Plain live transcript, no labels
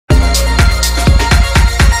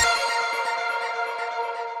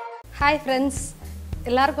Hi friends,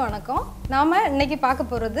 எல்லாருக்கும் வணக்கம். நாம இன்னைக்கு பார்க்க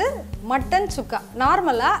போறது மட்டன் சுக்கா.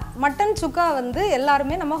 நார்மலா மட்டன் சுக்கா வந்து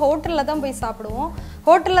எல்லாரும் நம்ம ஹோட்டல்ல தான் போய் சாப்பிடுவோம்.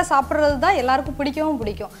 ஹோட்டல்ல சாப்பிடுறது தான் எல்லாருக்கும்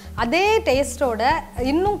பிடிக்கும். அதே டேஸ்டோட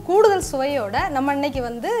இன்னும் கூடுதல் சுவையோட நம்ம இன்னைக்கு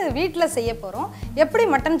வந்து வீட்ல செய்ய போறோம். எப்படி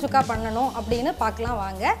மட்டன் சுக்கா பண்ணனும் அப்படினு பார்க்கலாம்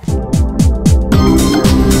வாங்க.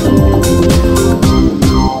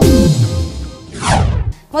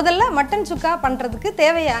 முதல்ல மட்டன் சுக்கா பண்றதுக்கு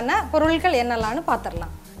தேவையான பொருட்கள் என்னெல்லாம்னு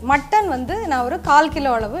பாத்துறலாம். மட்டன் வந்து நான் ஒரு 1/4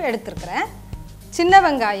 கிலோ அளவு எடுத்துக்கிறேன். சின்ன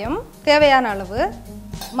வெங்காயம் தேவையான அளவு,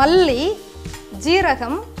 மல்லி,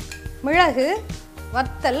 ஜீரகம், மிளகு,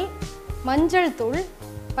 வத்தல், மஞ்சள் தூள்,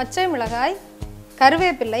 பச்சை மிளகாய்,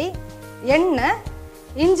 கறிவேப்பிலை, எண்ணெய்,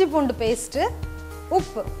 இஞ்சி பூண்டு பேஸ்ட்,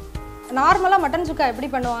 உப்பு. நார்மலா மட்டன் சுக்கா எப்படி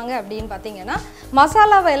பண்ணுவாங்க அப்படினு பாத்தீங்கன்னா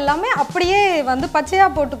மசாலாவை எல்லாமே அப்படியே வந்து பச்சையா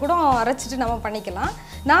போட்டு கூட அரைச்சிட்டு நம்ம பண்ணிக்கலாம்.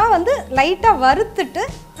 நான் வந்து லைட்டா வறுத்துட்டு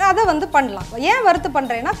அதை வந்து பண்ணலாம். ஏன் வறுத்து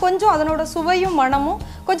பண்றேன்னா கொஞ்சம் அதனோட சுவையும் மணமும்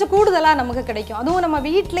கொஞ்சம் கூடுதலா நமக்கு கிடைக்கும். அதுவும் நம்ம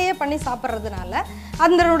வீட்லயே பண்ணி சாப்பிடுறதுனால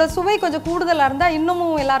அதனோட சுவை கொஞ்சம் கூடுதலா இருந்தா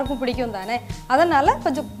இன்னமும் எல்லாருக்கும் பிடிக்கும் தானே. அதனால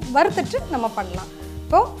கொஞ்சம் வறுத்துட்டு நம்ம பண்ணலாம்.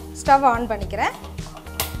 இப்போ ஸ்டவ் ஆன் பண்ணிக்கிறேன்.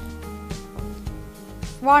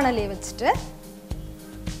 வாணலியை வச்சுட்டு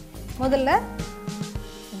முதல்ல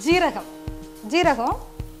ஜீரகம்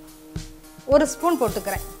 1 ஸ்பூன்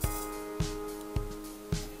போட்டுக்கிறேன்.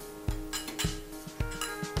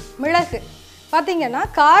 மிளகு பாத்தீங்கன்னா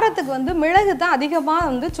காரத்துக்கு வந்து மிளகு தான் அதிகமா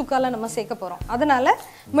வந்து சுக்கால நம்ம சேர்க்க போறோம். அதனால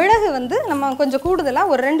மிளகு வந்து நம்ம கொஞ்சம் கூடுதலா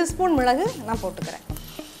ஒரு 2 ஸ்பூன் மிளகு நான் போட்டுக்கிறேன்.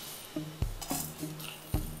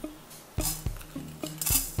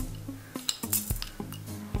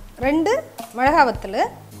 ரெண்டு மிளகாய் வத்தல்,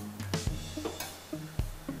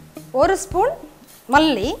 1 ஸ்பூன்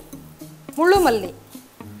மல்லி, முழு மல்லி.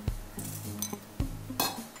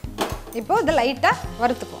 இப்போ இதை லைட்டா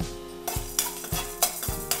வறுத்துக்குவோம்.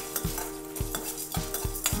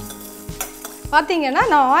 பாத்தீங்கன்னா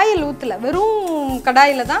நான் ஆயில் ஊத்தல, வெறும்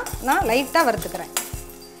கடாயில தான் நான் லைட்டா வறுத்துக்கிறேன்.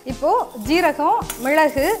 இப்போ ஜீரகம்,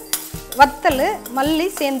 மிளகு, வத்தல், மல்லி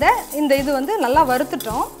சேர்ந்த இந்த இது வந்து நல்லா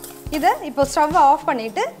வறுத்துட்டோம். இதை இப்போ ஸ்டவ் ஆஃப்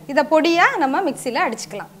பண்ணிட்டு இதை பொடியா நம்ம மிக்சியில்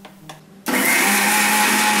அடிச்சுக்கலாம்.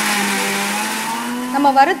 நம்ம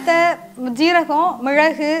வறுத்த ஜீரகம்,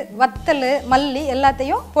 மிளகு, வத்தல், மல்லி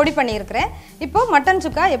எல்லாத்தையும் பொடி பண்ணியிருக்கிறேன். இப்போ மட்டன்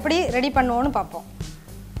சுக்கா எப்படி ரெடி பண்ணுவோன்னு பார்ப்போம்.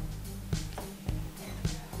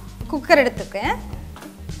 குக்கர் எடுத்துக்கேன்.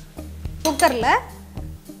 குக்கரில்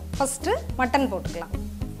ஃபஸ்ட்டு மட்டன் போட்டுக்கலாம்.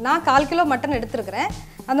 நான் 1/4 கிலோ மட்டன் எடுத்துருக்கிறேன்.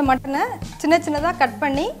 அந்த மட்டனை சின்னதாக கட்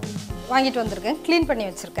பண்ணி வாங்கிட்டு வந்திருக்கேன். க்ளீன் பண்ணி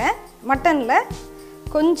வச்சுருக்கேன். மட்டனில்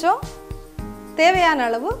கொஞ்சம் தேவையான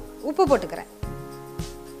அளவு உப்பு போட்டுக்கிறேன்.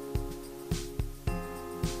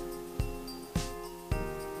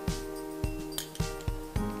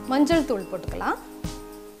 மஞ்சள் தூள் போட்டுக்கலாம்.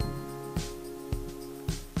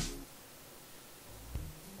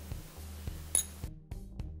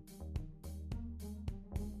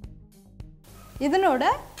 இதனோட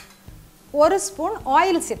 1 ஸ்பூன்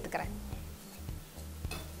ஆயில் சேர்த்துக்கிறேன்.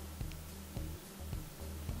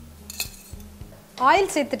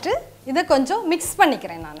 ஆயில் சேர்த்துட்டு இதை கொஞ்சம் மிக்ஸ்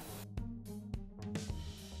பண்ணிக்கிறேன். நான்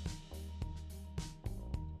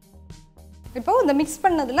இப்போ இந்த மிக்ஸ்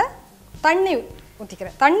பண்ணதுல தண்ணி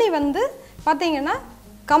ஊற்றிக்கிறேன். தண்ணி வந்து பார்த்தீங்கன்னா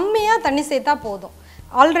கம்மியாக தண்ணி சேர்த்தா போதும்.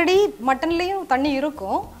 ஆல்ரெடி மட்டன்லேயும் தண்ணி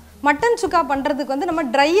இருக்கும். மட்டன் சுக்கா பண்ணுறதுக்கு வந்து நம்ம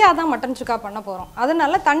ட்ரையாக தான் மட்டன் சுக்கா பண்ண போகிறோம்.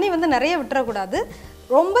 அதனால தண்ணி வந்து நிறைய விட்டுறக்கூடாது.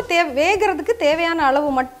 ரொம்ப வேகிறதுக்கு தேவையான அளவு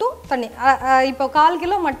மட்டும் தண்ணி. இப்போ 1/4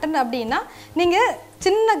 கிலோ மட்டன் அப்படின்னா நீங்கள்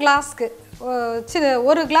சின்ன கிளாஸ்க்கு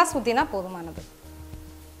 1 கிளாஸ் ஊற்றினா போதுமானது.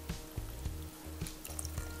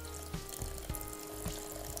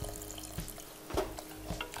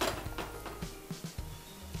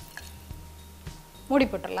 மூடி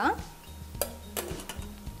போட்டுடலாம்.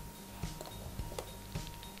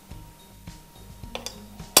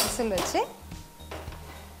 விசில் வச்சு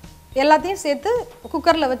எல்லாத்தையும் சேர்த்து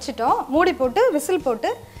குக்கரில் வச்சுட்டோம். மூடி போட்டு விசில்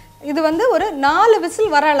போட்டு இது வந்து ஒரு 4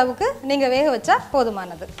 விசில் வர அளவுக்கு நீங்கள் வேக வச்சா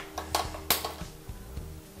போதுமானது.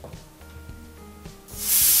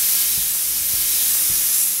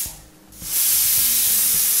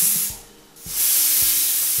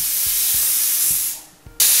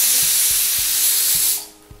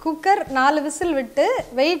 குக்கர் 4 விசில் விட்டு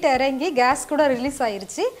வெயிட் இறங்கி கேஸ் கூட ரிலீஸ்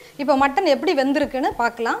ஆயிருச்சு. இப்போ மட்டன் எப்படி வெந்திருக்குன்னு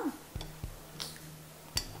பார்க்கலாம்.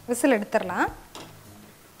 விசில் எடுத்துடலாம்.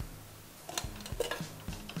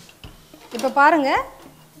 இப்போ பாருங்க,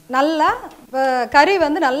 நல்லா கறி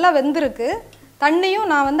வந்து நல்லா வெந்திருக்கு.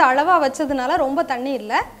 தண்ணியும் நான் வந்து அளவாக வச்சதுனால ரொம்ப தண்ணி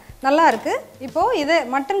இல்லை, நல்லா இருக்கு. இப்போது இதை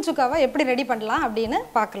மட்டன் சுக்காவை எப்படி ரெடி பண்ணலாம் அப்படின்னு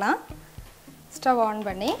பார்க்கலாம். ஸ்டவ் ஆன்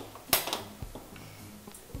பண்ணி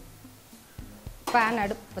பேன்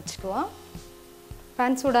அடுப்பு வச்சுக்குவோம்.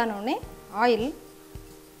 பேன் சூடானோடனே ஆயில்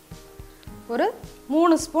ஒரு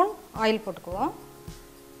 3 ஸ்பூன் ஆயில் போட்டுக்குவோம்.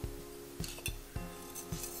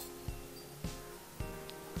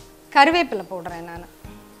 கறிவேப்பிலை போடுறேன் நான்.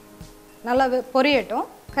 நல்லா பொரியட்டும்.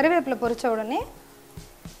 கறிவேப்பிலை பொரிச்ச உடனே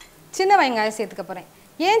சின்ன வெங்காயம் சேர்த்துக்க போகிறேன்.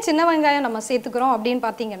 ஏன் சின்ன வெங்காயம் நம்ம சேர்த்துக்கிறோம் அப்படின்னு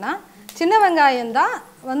பார்த்தீங்கன்னா, சின்ன வெங்காயம் தான்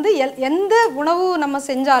வந்து எந்த உணவு நம்ம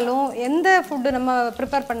செஞ்சாலும் எந்த ஃபுட்டு நம்ம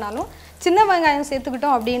ப்ரிப்பேர் பண்ணாலும் சின்ன வெங்காயம்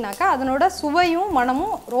சேர்த்துக்கிட்டோம் அப்படின்னாக்கா அதனோட சுவையும்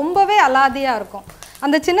மனமும் ரொம்பவே அலாதியாக இருக்கும்.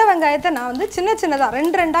 அந்த சின்ன வெங்காயத்தை நான் வந்து சின்னதாக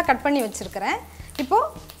 2 கட் பண்ணி வச்சுருக்கிறேன். இப்போது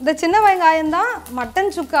இந்த சின்ன வெங்காயம் தான்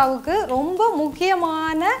மட்டன் சுக்காவுக்கு ரொம்ப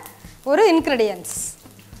முக்கியமான ஒரு இன்க்ரீடியன்ட்ஸ்.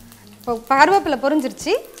 இப்போ கருவேப்பிலை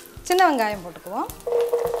பொரிஞ்சிருச்சு. சின்ன வெங்காயம் போட்டுக்குவோம்.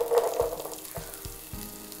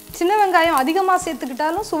 சின்ன வெங்காயம் அதிகமாக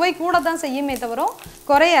சேர்த்துக்கிட்டாலும் சுவை கூட தான் செய்யுமே தவிர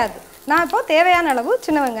குறையாது. நான் இப்போ தேவையான அளவு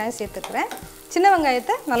சின்ன வெங்காயம் சேர்த்துக்கிறேன். சின்ன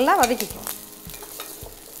வெங்காயத்தை நல்லா வதக்கிக்குவோம்.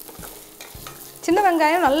 சின்ன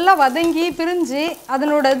வெங்காயம் நல்லா வதங்கி பிரிஞ்சு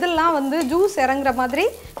அதனோட இதெல்லாம் வந்து ஜூஸ் இறங்குற மாதிரி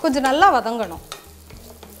கொஞ்சம் நல்லா வதங்கணும்.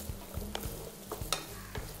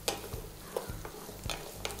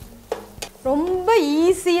 ரொம்ப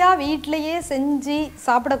ஈஸியாக வீட்டிலையே செஞ்சு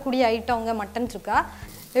சாப்பிடக்கூடிய ஐட்டங்க மட்டன் சுக்கா.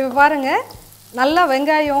 இப்போ பாருங்கள், நல்லா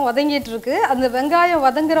வெங்காயம் வதங்கிட்டு இருக்கு. அந்த வெங்காயம்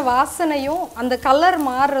வதங்குற வாசனையும் அந்த கலர்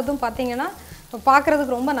மாறுறதும் பார்த்தீங்கன்னா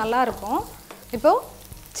பார்க்குறதுக்கு ரொம்ப நல்லா இருக்கும். இப்போது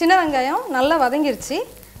சின்ன வெங்காயம் நல்லா வதங்கிருச்சு.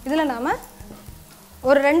 இதில் நாம்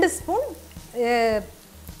ஒரு 2 ஸ்பூன்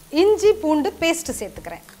இஞ்சி பூண்டு பேஸ்ட்டு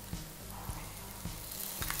சேர்த்துக்கிறேன்.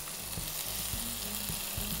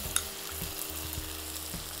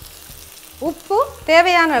 உப்பு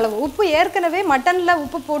தேவையான அளவு. உப்பு ஏற்கனவே மட்டனில்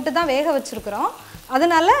உப்பு போட்டு தான் வேக வச்சுருக்குறோம்.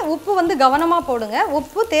 அதனால் உப்பு வந்து கவனமாக போடுங்க.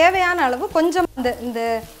 உப்பு தேவையான அளவு கொஞ்சம் இந்த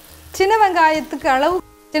சின்ன வெங்காயத்துக்கு அளவு,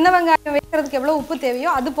 சின்ன வெங்காயம் வேகிறதுக்கு எவ்வளோ உப்பு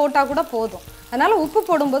தேவையோ அது போட்டால் கூட போதும். அதனால் உப்பு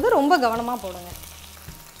போடும்போது ரொம்ப கவனமாக போடுங்க.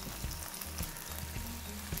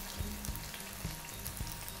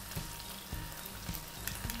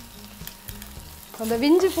 அந்த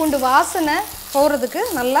இஞ்சி பூண்டு வாசனை போகிறதுக்கு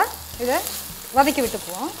நல்லா இதை வதக்கி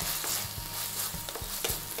விட்டுக்குவோம்.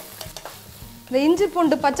 இந்த இஞ்சி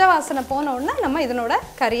பூண்டு பச்சை வாசனை போன உடனே நம்ம இதனோட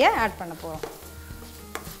கறியை ஆட் பண்ண போகிறோம்.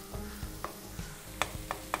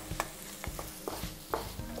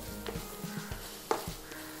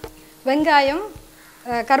 வெங்காயம்,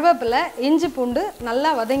 கருவேப்பிலை, இஞ்சி பூண்டு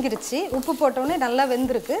நல்லா வதங்கிருச்சு. உப்பு போட்டோடனே நல்லா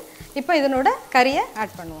வெந்திருக்கு. இப்போ இதனோட கறியை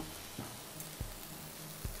ஆட் பண்ணுவோம்.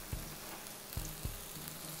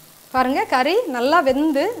 பாருங்கள், கறி நல்லா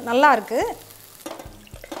வெந்து நல்லா இருக்குது.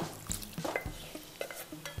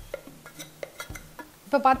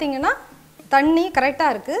 இப்போ பார்த்தீங்கன்னா தண்ணி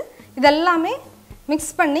கரெக்டாக இருக்குது. இதெல்லாமே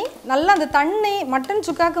மிக்ஸ் பண்ணி நல்லா அந்த தண்ணி, மட்டன்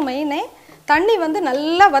சுக்காவுக்கு மெயினே தண்ணி வந்து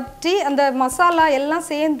நல்லா வற்றி அந்த மசாலா எல்லாம்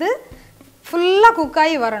சேர்ந்து ஃபுல்லாக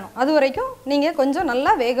குக்காகி வரணும். அது வரைக்கும் நீங்கள் கொஞ்சம்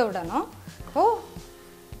நல்லா வேக விடணும். இப்போது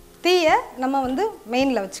தீயை நம்ம வந்து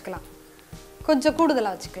மெயினில் வச்சுக்கலாம், கொஞ்சம்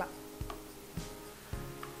கூடுதலாக வச்சுக்கலாம்.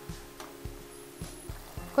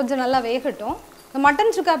 கொஞ்சம் நல்லா வேகட்டும். இந்த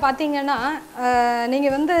மட்டன் சுக்கா பார்த்தீங்கன்னா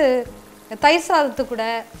நீங்கள் வந்து தயிர் சாதத்து கூட,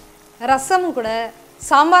 ரசம் கூட,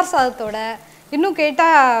 சாம்பார் சாதத்தோட, இன்னும்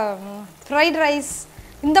கேட்டால் ஃப்ரைட் ரைஸ்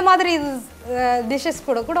இந்த மாதிரி டிஷ்ஷஸ்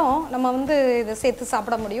கூட நம்ம வந்து இதை சேர்த்து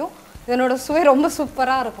சாப்பிட முடியும். இதனோட சுவை ரொம்ப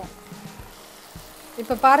சூப்பராக இருக்கும்.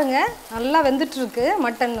 இப்போ பாருங்கள், நல்லா வெந்துட்டுருக்கு.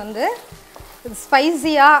 மட்டன் வந்து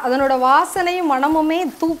ஸ்பைஸியாக அதனோட வாசனையும் மணமுமே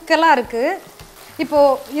தூக்கலாக இருக்குது.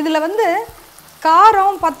 இப்போது இதில் வந்து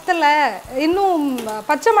காரம் பத்தலை, இன்னும்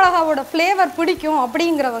பச்சை மிளகாவோட ஃப்ளேவர் பிடிக்கும்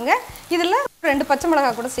அப்படிங்கிறவங்க இதில் 2 பச்சை மிளகா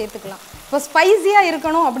கூட சேர்த்துக்கலாம். இப்போ ஸ்பைஸியாக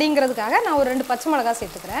இருக்கணும் அப்படிங்கிறதுக்காக நான் ஒரு 2 பச்சை மிளகா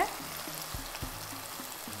சேர்த்துக்கிறேன்.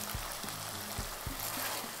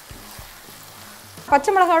 பச்சை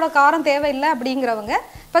மிளகாவோட காரம் தேவையில்லை அப்படிங்கிறவங்க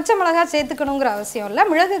பச்சை மிளகா சேர்த்துக்கணுங்கிற அவசியம் இல்லை.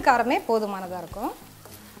 மிளகு காரமே போதுமானதாக இருக்கும்.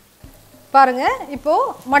 பாருங்கள்,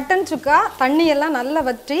 இப்போது மட்டன் சுக்கா தண்ணியெல்லாம் நல்லா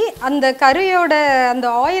வற்றி அந்த கறியோட அந்த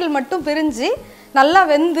ஆயில் மட்டும் பிரிஞ்சு நல்லா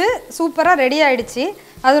வெந்து சூப்பராக ரெடி ஆகிடுச்சு.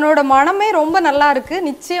 அதனோட மனமே ரொம்ப நல்லா இருக்குது.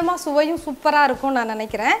 நிச்சயமாக சுவையும் சூப்பராக இருக்கும்னு நான்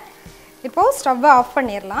நினைக்கிறேன். இப்போது ஸ்டவ்வை ஆஃப்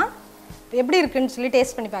பண்ணிடலாம். எப்படி இருக்குன்னு சொல்லி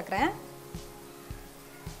டேஸ்ட் பண்ணி பார்க்குறேன்.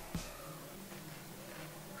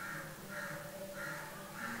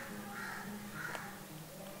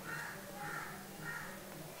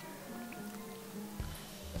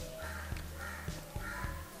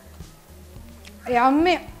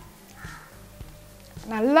 யம்மி,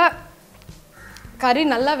 நல்லா கறி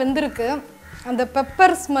நல்லா வெந்திருக்கு. அந்த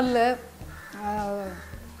பெப்பர் ஸ்மெல்லு,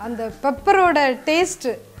 அந்த பெப்பரோட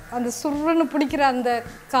டேஸ்ட்டு, அந்த சுருன்னு பிடிக்கிற அந்த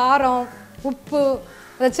காரம், உப்பு,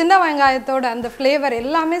 அந்த சின்ன வெங்காயத்தோட அந்த ஃப்ளேவர்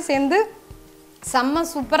எல்லாமே சேர்ந்து செம்ம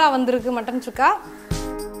சூப்பராக வந்திருக்கு மட்டன் சுக்கா.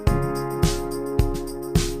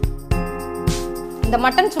 இந்த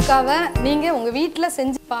மட்டன் சுக்காவை நீங்கள் உங்கள் வீட்டில்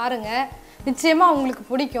செஞ்சு பாருங்கள், நிச்சயமாக உங்களுக்கு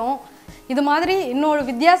பிடிக்கும். இது மாதிரி இன்னொரு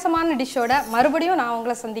வித்தியாசமான டிஷ்ஷோட மறுபடியும் நான்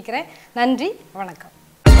உங்களை சந்திக்கிறேன். நன்றி, வணக்கம்.